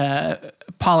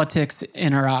politics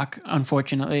in Iraq.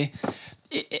 Unfortunately,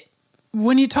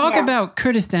 when you talk about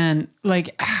Kurdistan,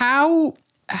 like how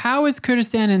is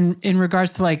Kurdistan in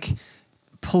regards to like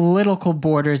political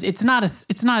borders? It's not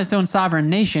its own sovereign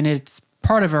nation. It's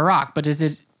part of Iraq, but is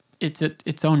it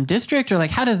its own district, or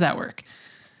like how does that work?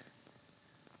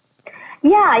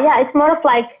 Yeah, it's more of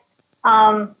like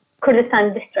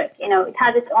Kurdistan district. It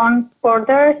has its own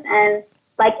borders, and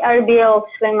like Erbil,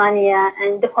 Suleimania,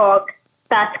 and Duhok,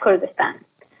 that's Kurdistan.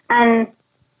 And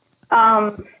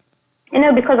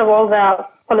because of all the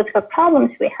political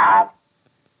problems we have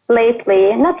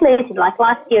not lately, like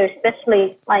last year,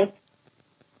 especially, like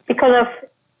because of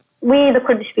we, the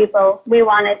Kurdish people, we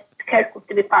wanted Kirkuk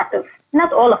to be part of,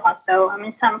 not all of us though. I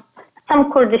mean, some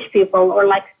Kurdish people, or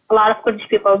like a lot of Kurdish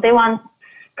people, they want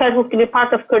Kirkuk to be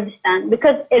part of Kurdistan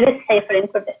because it is safer in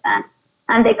Kurdistan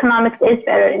and the economics is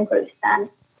better in Kurdistan.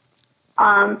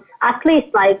 At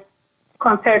least like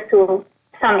compared to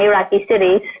some Iraqi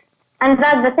cities. And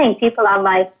that's the thing, people are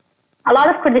like, a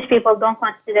lot of Kurdish people don't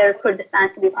consider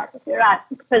Kurdistan to be part of Iraq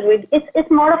because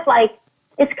it's more of like,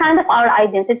 it's kind of our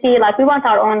identity. Like, we want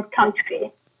our own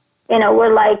country.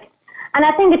 We're like, and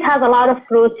I think it has a lot of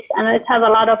roots and it has a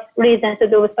lot of reasons to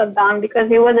do with Saddam because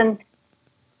he wasn't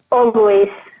always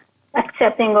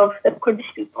accepting of the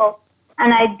Kurdish people.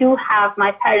 And I do have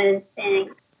my parents saying,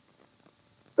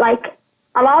 like,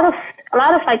 a lot of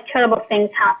like terrible things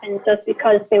happened just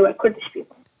because they were Kurdish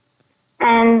people.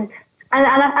 And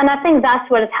I think that's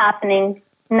what is happening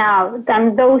now.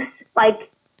 And those, like,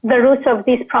 the roots of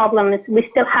these problems, we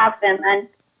still have them. And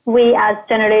we as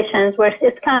generations,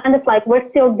 it's kind of like we're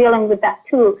still dealing with that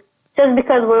too. Just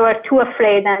because we were too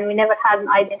afraid and we never had an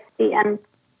identity. And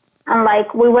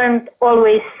like, we weren't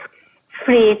always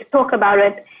free to talk about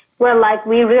it. We're like,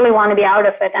 we really want to be out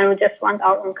of it and we just want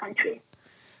our own country.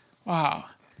 Wow.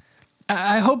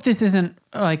 I hope this isn't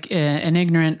like an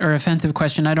ignorant or offensive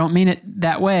question. I don't mean it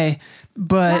that way,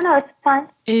 but no, it's fine.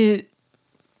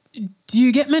 Do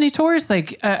you get many tourists?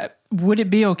 Like, would it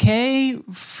be okay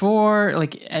for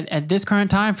like at this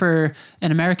current time for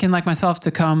an American like myself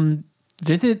to come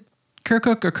visit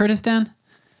Kirkuk or Kurdistan?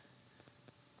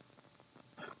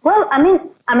 Well, I mean,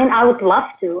 I would love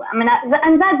to. I mean,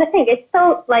 and that's the thing. It's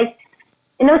so like,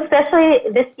 especially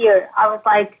this year,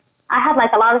 I had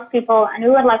like a lot of people, and we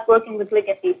were like working with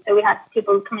legacy, so we had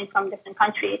people coming from different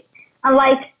countries. And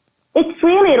like, it's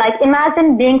really like,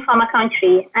 imagine being from a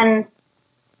country and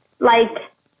like,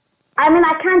 I mean,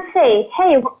 I can't say,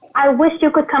 hey, I wish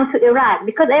you could come to Iraq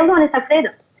because everyone is afraid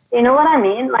of it. You know what I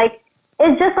mean? Like,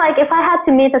 it's just like if I had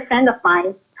to meet a friend of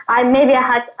mine,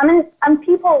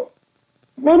 people,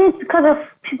 maybe it's because of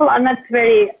people are not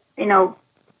very,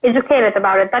 educated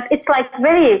about it, but it's like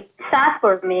very sad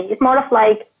for me. It's more of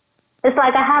like, it's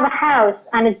like I have a house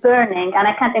and it's burning and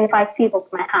I can't invite people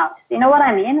to my house. You know what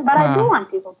I mean? But I do want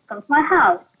people to come to my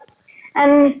house.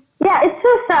 And yeah, it's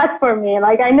so sad for me.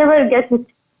 Like, I never get to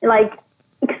like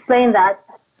explain that.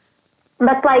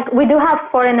 But like, we do have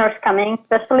foreigners coming,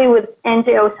 especially with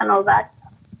NGOs and all that.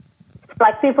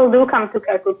 Like, people do come to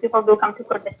Kirkuk, people do come to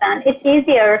Kurdistan. It's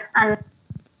easier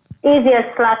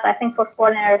slash, I think, for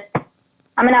foreigners.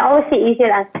 I mean, I always say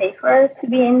easier and safer to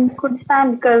be in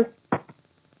Kurdistan because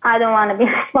I don't want to be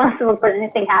responsible for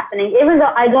anything happening, even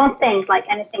though I don't think like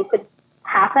anything could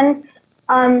happen.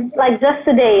 Like just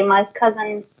today, some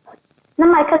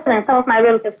of my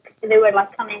relatives, they were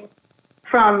like coming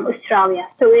from Australia,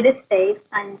 so it is safe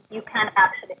and you can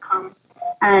actually come.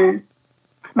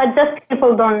 But just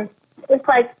people don't. It's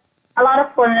like a lot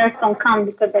of foreigners don't come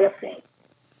because they're afraid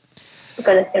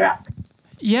because it's Iraq.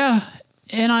 Yeah,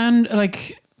 and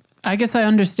I guess I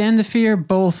understand the fear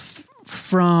both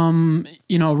from,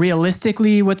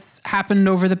 realistically what's happened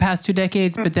over the past 2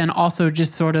 decades, but then also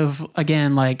just sort of,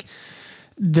 again, like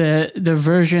the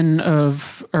version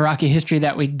of Iraqi history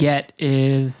that we get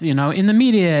is, in the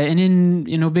media and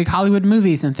in, big Hollywood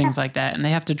movies and things like that. And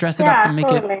they have to dress it up and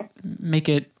make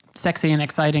it sexy and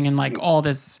exciting and like all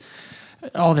this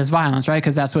violence, right?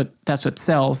 Because that's what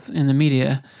sells in the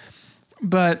media.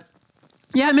 But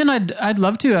Yeah, I mean, I'd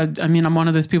love to. I mean, I'm one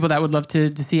of those people that would love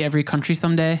to see every country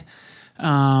someday.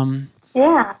 Yeah,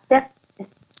 I'm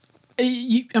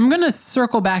going to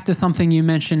circle back to something you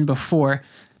mentioned before,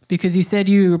 because you said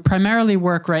you primarily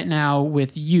work right now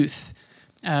with youth,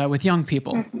 with young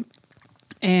people. Mm-hmm.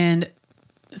 And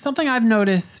something I've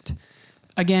noticed,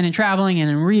 again, in traveling and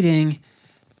in reading,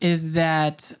 is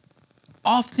that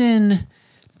often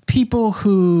people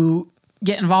who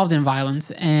get involved in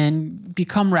violence and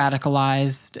become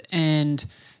radicalized and,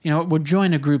 would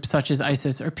join a group such as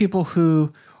ISIS are people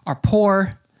who are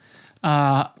poor,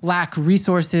 lack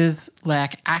resources,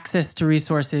 lack access to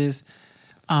resources,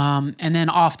 and then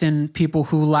often people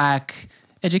who lack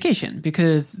education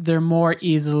because they're more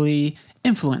easily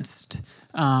influenced,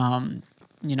 by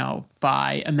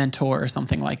a mentor or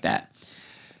something like that.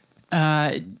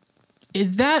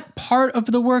 Is that part of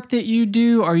the work that you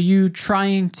do? Are you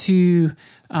trying to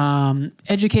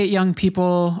educate young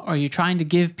people? Are you trying to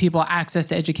give people access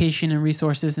to education and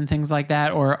resources and things like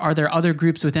that? Or are there other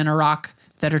groups within Iraq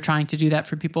that are trying to do that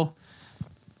for people?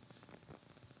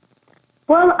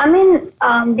 Well, I mean,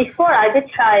 before I did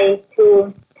try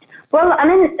to,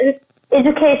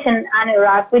 education in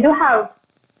Iraq, we do have,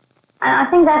 and I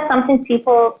think that's something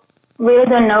people really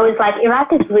don't know is like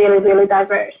Iraq is really, really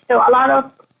diverse. So a lot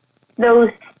of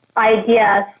those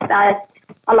ideas that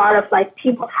a lot of like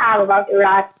people have about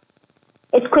Iraq,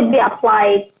 it could be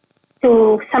applied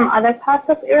to some other parts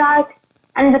of Iraq.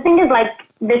 And the thing is like,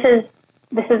 this is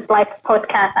like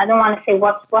podcast. I don't want to say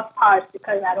what parts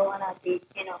because I don't want to be,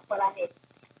 what I mean.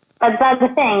 But that's the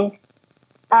thing.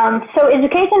 So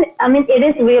education, I mean, it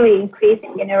is really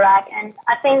increasing in Iraq. And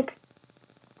I think,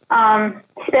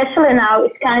 especially now,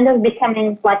 it's kind of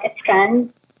becoming like a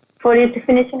trend for you to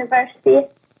finish university.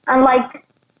 And like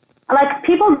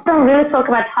people don't really talk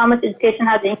about how much education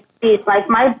has increased. Like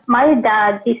my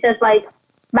dad, he says like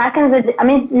back in the, I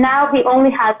mean, now he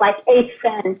only has like 8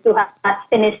 friends who have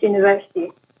finished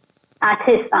university at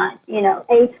his time,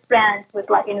 8 friends with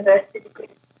like university degrees.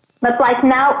 But like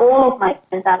now all of my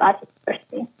friends are at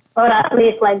university, or at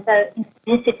least like the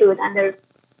institute and they're,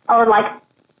 or like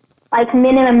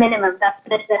minimum that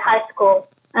finished their high school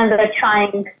and they're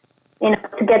trying,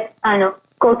 to get, I don't know,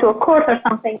 go to a course or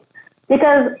something,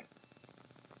 because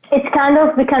it's kind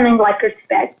of becoming like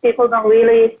respect. People don't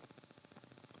really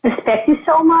respect you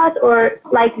so much, or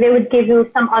like they would give you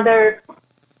some other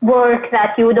work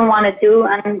that you wouldn't want to do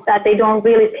and that they don't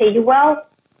really pay you well.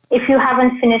 If you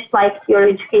haven't finished like your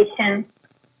education,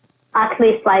 at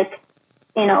least like,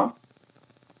 if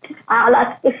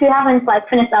you haven't like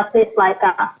finished at least like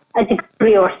a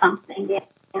degree or something,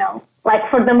 like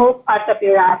for the most part of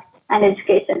Iraq and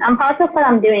education. And part of what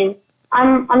I'm doing,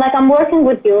 I'm working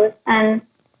with youth, and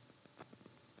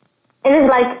it is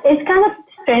like, it's kind of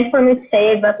strange for me to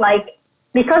say it, but like,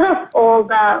 because of all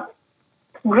the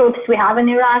groups we have in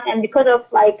Iraq, and because of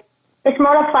like, it's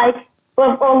more of like,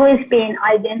 we've always been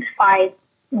identified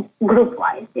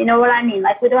group-wise. You know what I mean?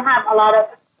 Like, we don't have a lot of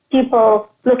people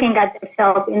looking at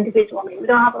themselves individually. We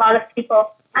don't have a lot of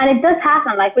people, and it does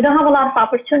happen. Like, we don't have a lot of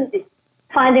opportunities.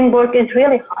 Finding work is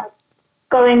really hard.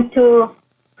 Finding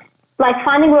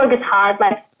work is hard.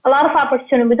 Like, a lot of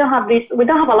opportunity. We don't have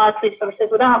a lot of resources.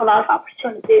 We don't have a lot of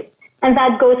opportunities, and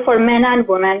that goes for men and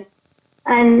women.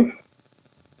 And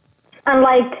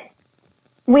like,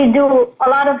 we do a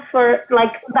lot of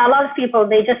people,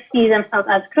 they just see themselves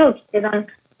as groups. They don't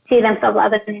see themselves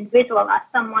as an individual, as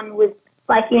someone with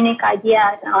like unique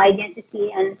ideas and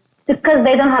identity, and because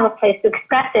they don't have a place to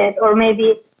express it, or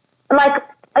maybe like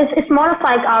it's more of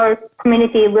like our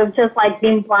community, we've just like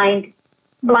been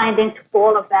blinding to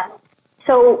all of that.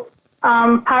 So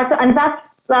and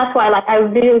that's why like I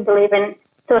really believe in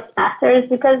Toastmasters,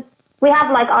 because we have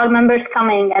like our members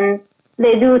coming and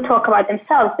they do talk about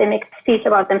themselves. They make a speech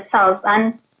about themselves.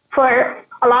 And for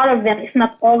a lot of them, if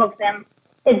not all of them,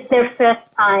 it's their first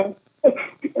time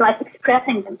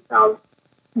expressing themselves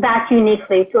that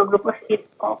uniquely to a group of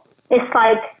people. It's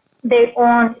like they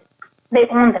own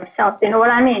themselves. You know what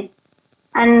I mean?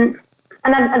 And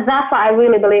that's why I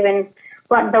really believe in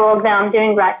what the work that I'm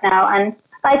doing right now. And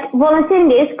like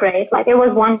volunteering is great. Like, it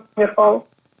was wonderful.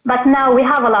 But now we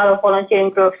have a lot of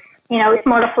volunteering groups. It's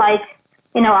more of like,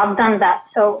 I've done that,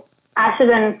 so I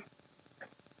shouldn't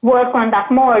work on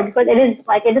that more, because it is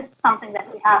something that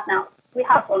we have now. We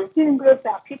have volunteering groups,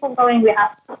 we have people going, we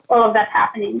have all of that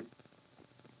happening.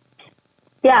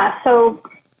 Yeah, so,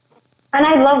 and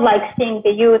I love like seeing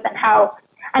the youth and how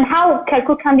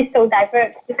Kirkuk can be so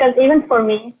diverse, because even for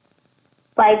me,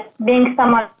 like being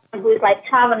someone who is like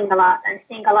traveling a lot and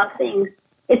seeing a lot of things,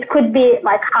 it could be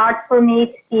like hard for me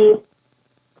to see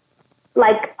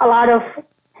like a lot of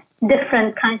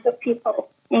different kinds of people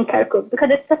in Kirkuk because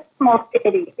it's a small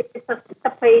city. It's a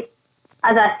place,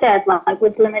 as I said, like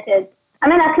with limited. I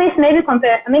mean, at least maybe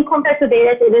compared to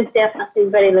Beirut, it is definitely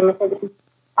very limited in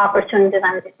opportunities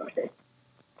and resources.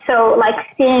 So, like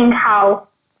seeing how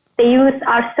the youth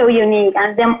are so unique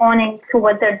and them owning to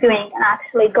what they're doing and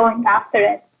actually going after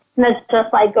it, not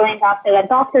just like going after a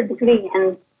doctorate degree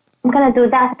and I'm gonna do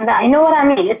that and that. You know what I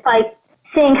mean? It's like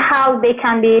seeing how they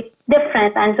can be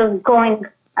different and just going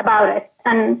about it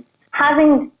and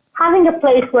having a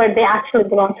place where they actually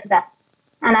belong to that.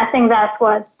 And I think that's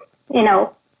what,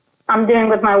 I'm doing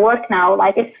with my work now.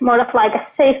 Like it's more of like a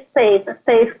safe place, a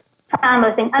safe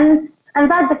family thing. And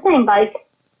that's the thing, like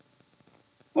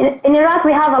in Iraq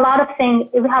we have a lot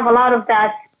of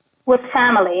that with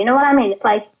family. You know what I mean? It's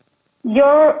like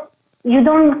you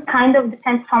don't kind of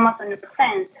depend so much on your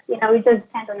friends, you just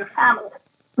depend on your family.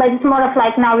 But it's more of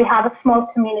like now we have a small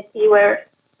community where,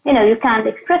 you can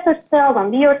express yourself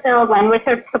and be yourself and we're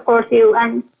here to support you.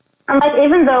 And like,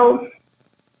 even though,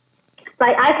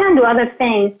 like, I can do other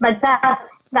things, but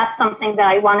that's something that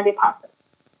I want to be part of.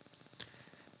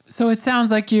 So it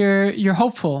sounds like you're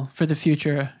hopeful for the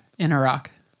future in Iraq.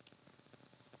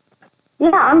 Yeah,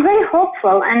 I'm very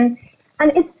hopeful. And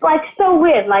it's like so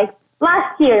weird. Like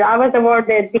last year I was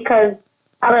awarded because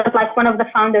I was like one of the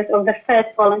founders of the first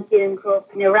volunteering group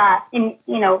in Iraq, in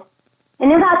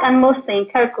Iraq and mostly in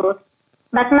Kirkuk.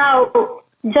 But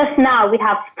just now we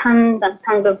have tons and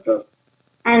tons of groups.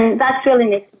 And that really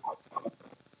makes me hopeful.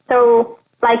 So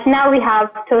like now we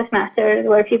have Toastmasters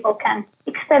where people can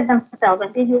express themselves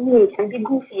and be unique and be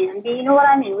goofy and be, you know what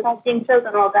I mean, without being judged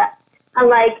and all that. And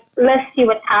like, let's see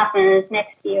what happens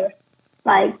next year.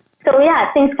 Like, so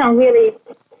yeah, things can really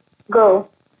go.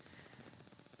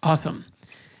 Awesome.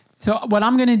 So what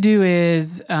I'm going to do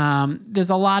is, there's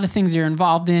a lot of things you're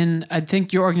involved in. I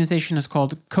think your organization is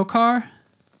called COCAR.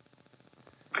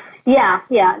 Yeah,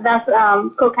 that's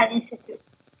COCAR Institute.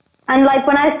 And like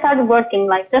when I started working,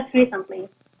 like just recently,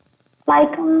 like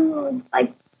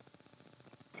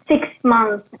 6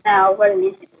 months now, we're in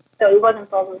institute, so it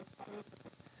wasn't always.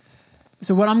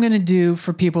 So what I'm going to do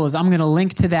for people is I'm going to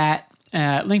link to that,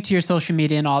 link to your social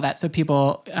media and all that, so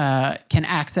people can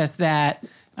access that.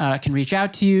 Can reach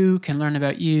out to you, can learn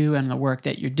about you and the work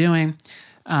that you're doing.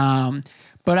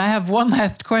 But I have one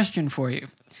last question for you.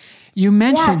 You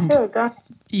mentioned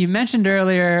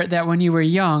earlier that when you were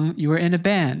young, you were in a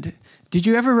band. Did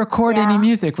you ever record any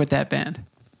music with that band?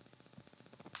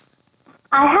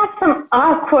 I have some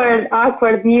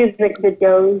awkward music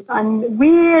videos and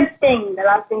weird things that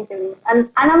I've been doing. And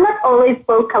I'm not always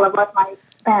vocal about my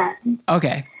band.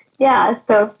 Okay. Yeah,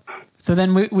 So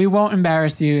then we won't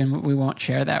embarrass you and we won't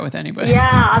share that with anybody.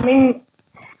 Yeah, I mean,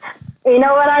 you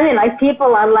know what I mean? Like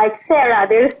people are like, Sara,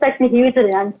 they respect me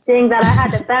hugely. And saying that I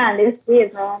had a band is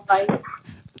weird, man. Like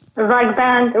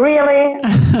band, really?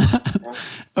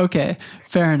 Okay,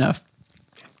 fair enough.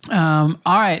 All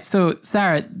right. So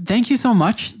Sara, thank you so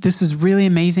much. This was really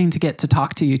amazing to get to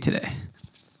talk to you today.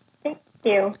 Thank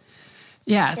you.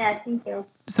 Yes. Yeah, thank you.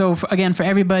 So again, for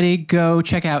everybody, go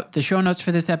check out the show notes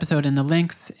for this episode and the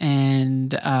links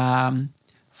and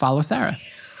follow Sara.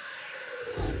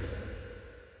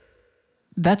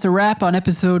 That's a wrap on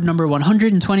episode number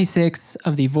 126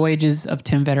 of the Voyages of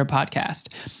Tim Vetter podcast.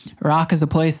 Iraq is a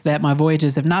place that my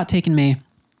voyages have not taken me,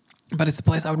 but it's a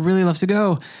place I would really love to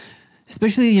go,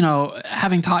 especially,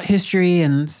 having taught history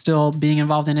and still being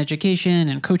involved in education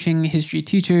and coaching history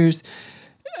teachers.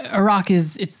 Iraq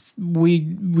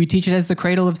we teach it as the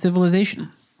cradle of civilization.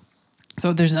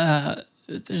 So there's a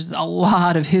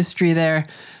lot of history there,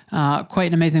 quite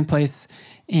an amazing place.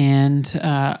 And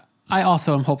I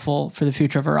also am hopeful for the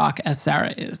future of Iraq, as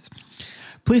Sara is.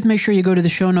 Please make sure you go to the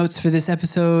show notes for this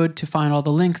episode to find all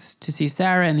the links to see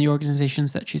Sara and the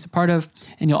organizations that she's a part of.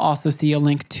 And you'll also see a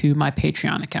link to my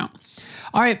Patreon account.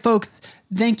 All right, folks,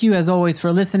 thank you as always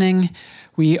for listening.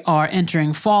 We are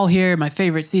entering fall here, my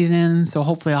favorite season. So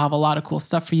hopefully I'll have a lot of cool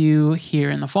stuff for you here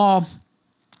in the fall.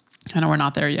 I know we're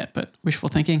not there yet, but wishful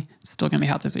thinking. It's still going to be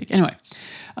hot this week. Anyway,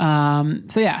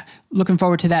 so yeah, looking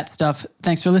forward to that stuff.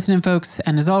 Thanks for listening, folks.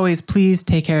 And as always, please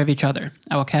take care of each other.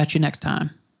 I will catch you next time.